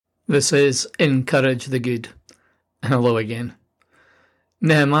This is Encourage the Good. Hello again.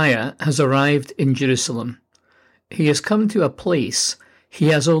 Nehemiah has arrived in Jerusalem. He has come to a place he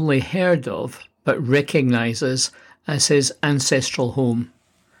has only heard of but recognises as his ancestral home.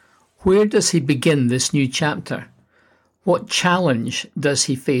 Where does he begin this new chapter? What challenge does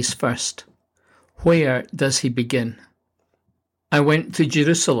he face first? Where does he begin? I went to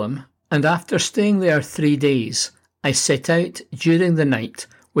Jerusalem, and after staying there 3 days, I set out during the night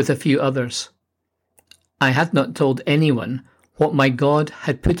with a few others. I had not told anyone what my God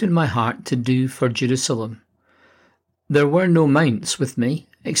had put in my heart to do for Jerusalem. There were no mounts with me,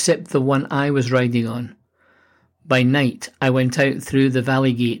 except the one I was riding on. By night I went out through the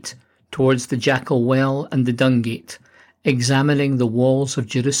valley gate, towards the Jackal Well and the Dung Gate, examining the walls of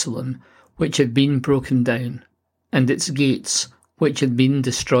Jerusalem, which had been broken down, and its gates, which had been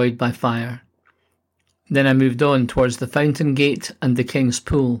destroyed by fire. Then I moved on towards the Fountain Gate and the King's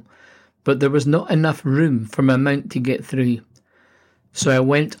Pool, but there was not enough room for my mount to get through. So I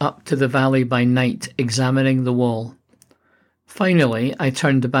went up to the valley by night, examining the wall. Finally, I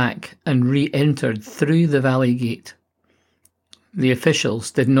turned back and re-entered through the valley gate. The officials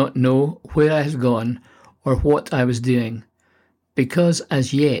did not know where I had gone or what I was doing, because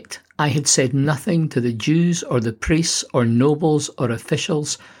as yet I had said nothing to the Jews or the priests or nobles or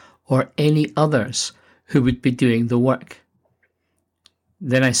officials or any others who would be doing the work.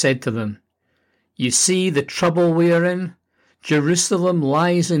 Then I said to them, "You see the trouble we are in? Jerusalem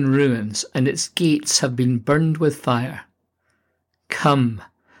lies in ruins, and its gates have been burned with fire. Come,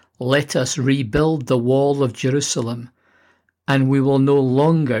 let us rebuild the wall of Jerusalem, and we will no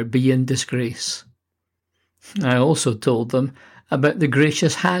longer be in disgrace." I also told them about the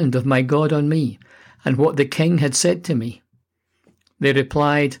gracious hand of my God on me, and what the king had said to me. They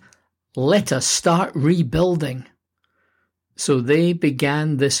replied, "Let us start rebuilding." So they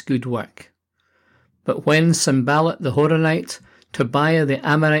began this good work. But when Sanballat the Horonite, Tobiah the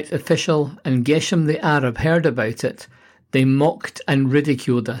Ammonite official, and Geshem the Arab heard about it, they mocked and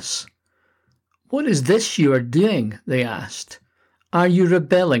ridiculed us. "What is this you are doing?" they asked. "Are you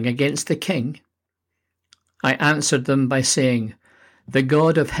rebelling against the king?" I answered them by saying, "The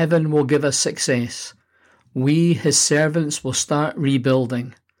God of heaven will give us success. We, his servants, will start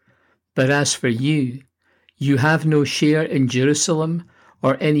rebuilding. But as for you, you have no share in Jerusalem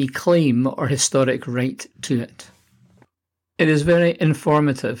or any claim or historic right to it." It is very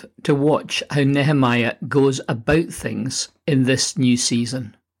informative to watch how Nehemiah goes about things in this new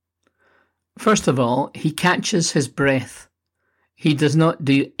season. First of all, he catches his breath. He does not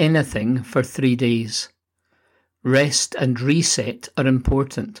do anything for 3 days. Rest and reset are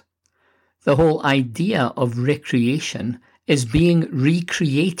important. The whole idea of recreation is being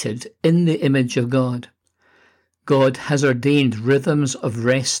recreated in the image of God. God has ordained rhythms of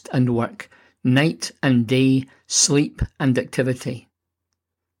rest and work, night and day, sleep and activity.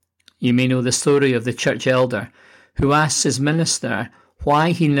 You may know the story of the church elder who asks his minister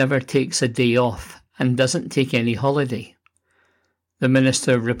why he never takes a day off and doesn't take any holiday. The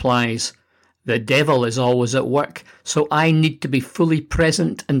minister replies, "The devil is always at work, so I need to be fully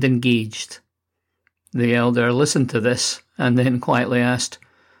present and engaged." The elder listened to this and then quietly asked,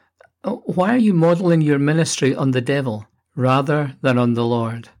 "Why are you modelling your ministry on the devil rather than on the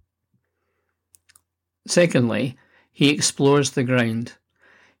Lord?" Secondly, he explores the ground.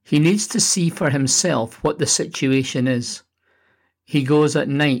 He needs to see for himself what the situation is. He goes at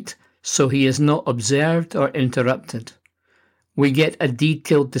night so he is not observed or interrupted. We get a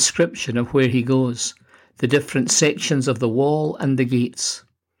detailed description of where he goes, the different sections of the wall and the gates.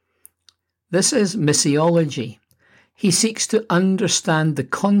 This is missiology. He seeks to understand the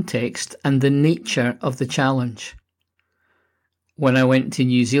context and the nature of the challenge. When I went to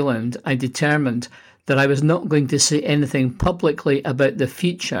New Zealand, I determined that I was not going to say anything publicly about the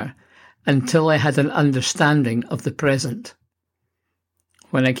future until I had an understanding of the present.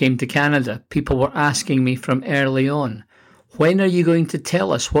 When I came to Canada, people were asking me from early on, "When are you going to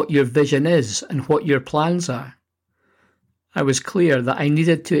tell us what your vision is and what your plans are?" I was clear that I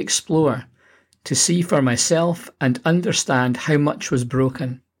needed to explore, to see for myself and understand how much was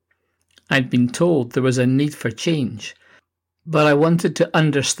broken. I'd been told there was a need for change, but I wanted to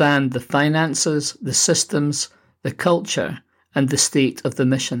understand the finances, the systems, the culture, and the state of the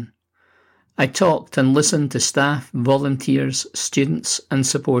mission. I talked and listened to staff, volunteers, students, and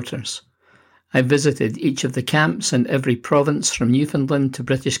supporters. I visited each of the camps in every province from Newfoundland to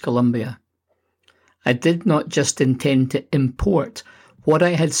British Columbia. I did not just intend to import what I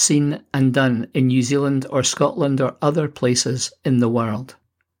had seen and done in New Zealand or Scotland or other places in the world.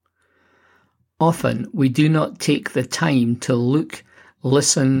 Often we do not take the time to look,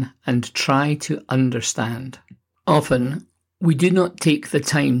 listen, and try to understand. Often, we do not take the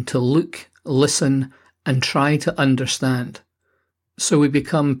time to look, listen, and try to understand. So we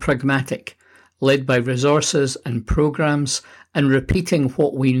become pragmatic, led by resources and programs, and repeating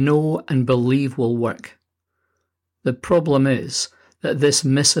what we know and believe will work. The problem is that this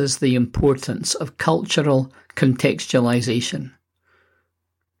misses the importance of cultural contextualization.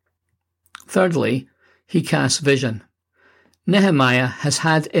 Thirdly, he casts vision. Nehemiah has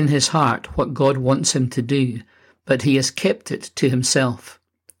had in his heart what God wants him to do, but he has kept it to himself.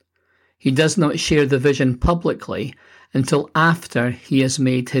 He does not share the vision publicly until after he has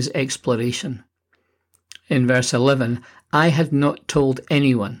made his exploration. In verse 11, I had not told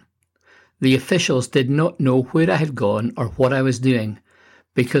anyone. The officials did not know where I had gone or what I was doing,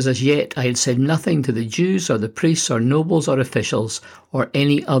 because as yet I had said nothing to the Jews or the priests or nobles or officials or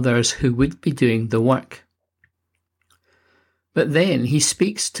any others who would be doing the work. But then he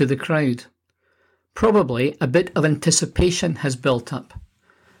speaks to the crowd. Probably a bit of anticipation has built up.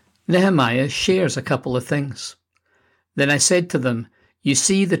 Nehemiah shares a couple of things. Then I said to them, you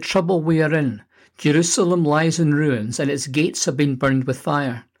see the trouble we are in. Jerusalem lies in ruins and its gates have been burned with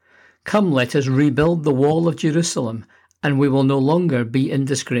fire. Come, let us rebuild the wall of Jerusalem, and we will no longer be in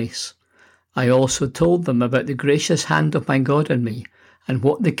disgrace. I also told them about the gracious hand of my God on me, and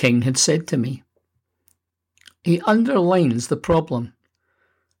what the king had said to me. He underlines the problem.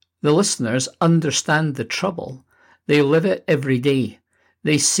 The listeners understand the trouble. They live it every day.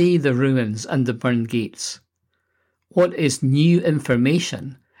 They see the ruins and the burned gates. What is new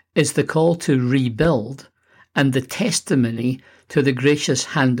information is the call to rebuild and the testimony to the gracious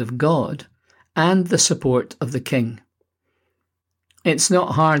hand of God and the support of the king. It's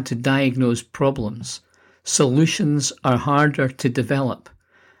not hard to diagnose problems. Solutions are harder to develop,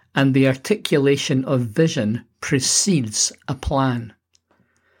 and the articulation of vision precedes a plan.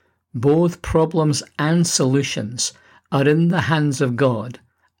 Both problems and solutions are in the hands of God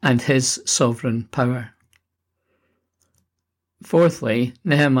and his sovereign power. Fourthly,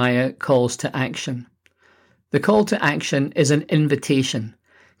 Nehemiah calls to action. The call to action is an invitation.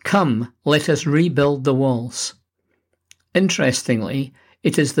 Come, let us rebuild the walls. Interestingly,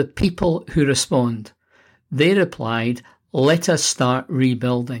 it is the people who respond. They replied, let us start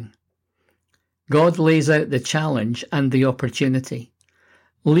rebuilding. God lays out the challenge and the opportunity.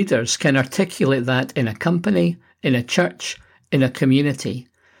 Leaders can articulate that in a company, in a church, in a community,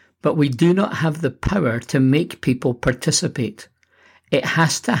 but we do not have the power to make people participate. It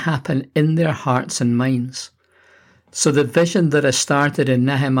has to happen in their hearts and minds. So the vision that has started in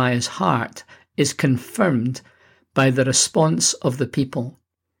Nehemiah's heart is confirmed by the response of the people.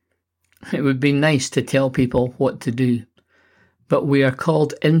 It would be nice to tell people what to do, but we are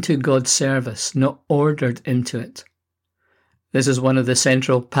called into God's service, not ordered into it. This is one of the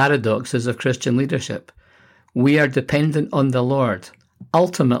central paradoxes of Christian leadership. We are dependent on the Lord.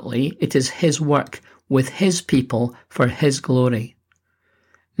 Ultimately, it is his work with his people for his glory.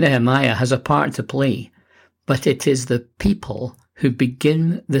 Nehemiah has a part to play, but it is the people who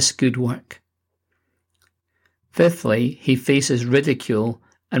begin this good work. Fifthly, he faces ridicule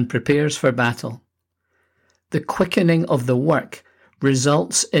and prepares for battle. The quickening of the work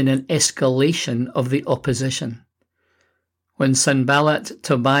results in an escalation of the opposition. When Sanballat,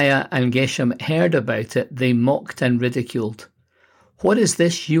 Tobiah, and Geshem heard about it, they mocked and ridiculed. What is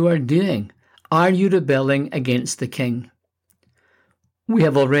this you are doing? Are you rebelling against the king? We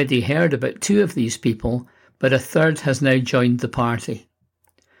have already heard about two of these people, but a third has now joined the party.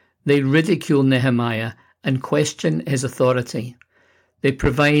 They ridicule Nehemiah and question his authority. They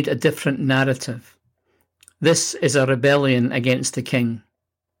provide a different narrative. This is a rebellion against the king.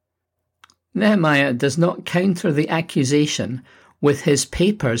 Nehemiah does not counter the accusation with his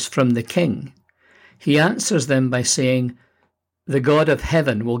papers from the king. He answers them by saying, the God of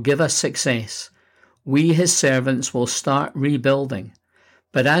heaven will give us success. We, his servants, will start rebuilding.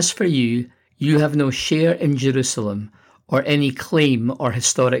 But as for you, you have no share in Jerusalem or any claim or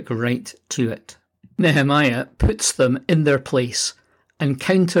historic right to it. Nehemiah puts them in their place and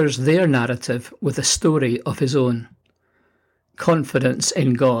counters their narrative with a story of his own. Confidence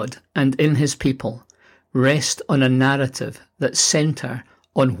in God and in his people rest on a narrative that centre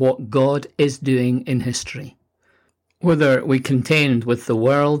on what God is doing in history. Whether we contend with the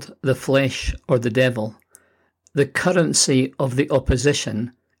world, the flesh, or the devil, the currency of the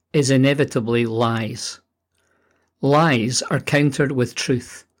opposition is inevitably lies. Lies are countered with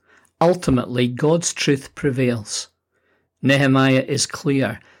truth. Ultimately, God's truth prevails. Nehemiah is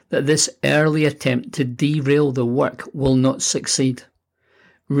clear that this early attempt to derail the work will not succeed.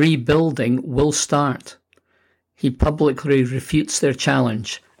 Rebuilding will start. he publicly refutes their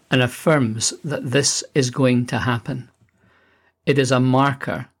challenge and affirms that this is going to happen. It is a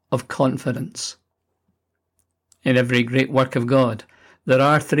marker of confidence. In every great work of God, there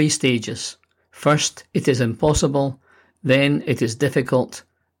are 3 stages. First, it is impossible, then it is difficult,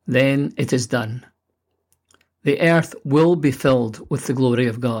 then it is done. The earth will be filled with the glory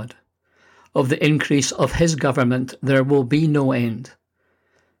of God. Of the increase of his government there will be no end.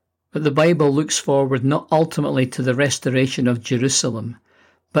 But the Bible looks forward not ultimately to the restoration of Jerusalem,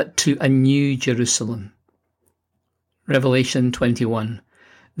 but to a new Jerusalem. Revelation 21.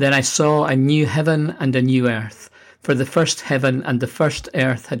 Then I saw a new heaven and a new earth, for the first heaven and the first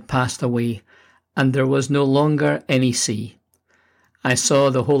earth had passed away, and there was no longer any sea. I saw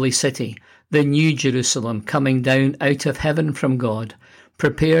the holy city, the new Jerusalem, coming down out of heaven from God,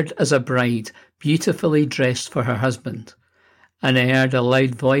 prepared as a bride, beautifully dressed for her husband. And I heard a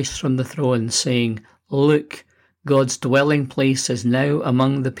loud voice from the throne saying, Look, God's dwelling place is now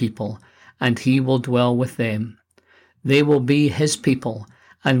among the people, and he will dwell with them. They will be his people,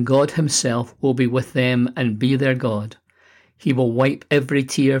 and God himself will be with them and be their God. He will wipe every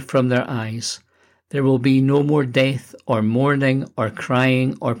tear from their eyes. There will be no more death or mourning or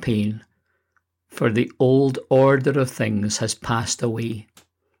crying or pain, for the old order of things has passed away.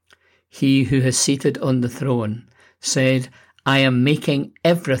 He who is seated on the throne said, I am making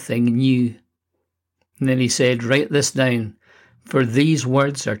everything new. And then he said, Write this down, for these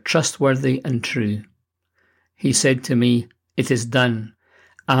words are trustworthy and true. He said to me, It is done.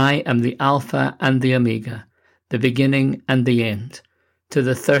 I am the Alpha and the Omega, the beginning and the end. To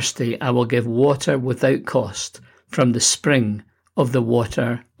the thirsty I will give water without cost from the spring of the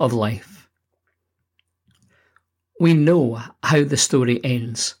water of life. We know how the story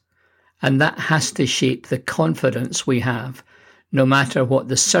ends, and that has to shape the confidence we have, no matter what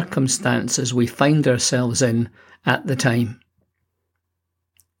the circumstances we find ourselves in at the time.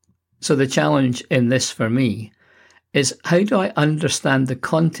 So the challenge in this for me is, how do I understand the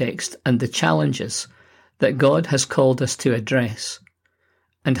context and the challenges that God has called us to address?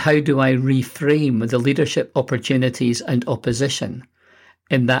 And how do I reframe the leadership opportunities and opposition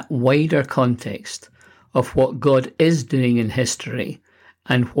in that wider context of what God is doing in history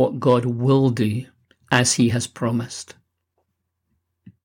and what God will do as he has promised?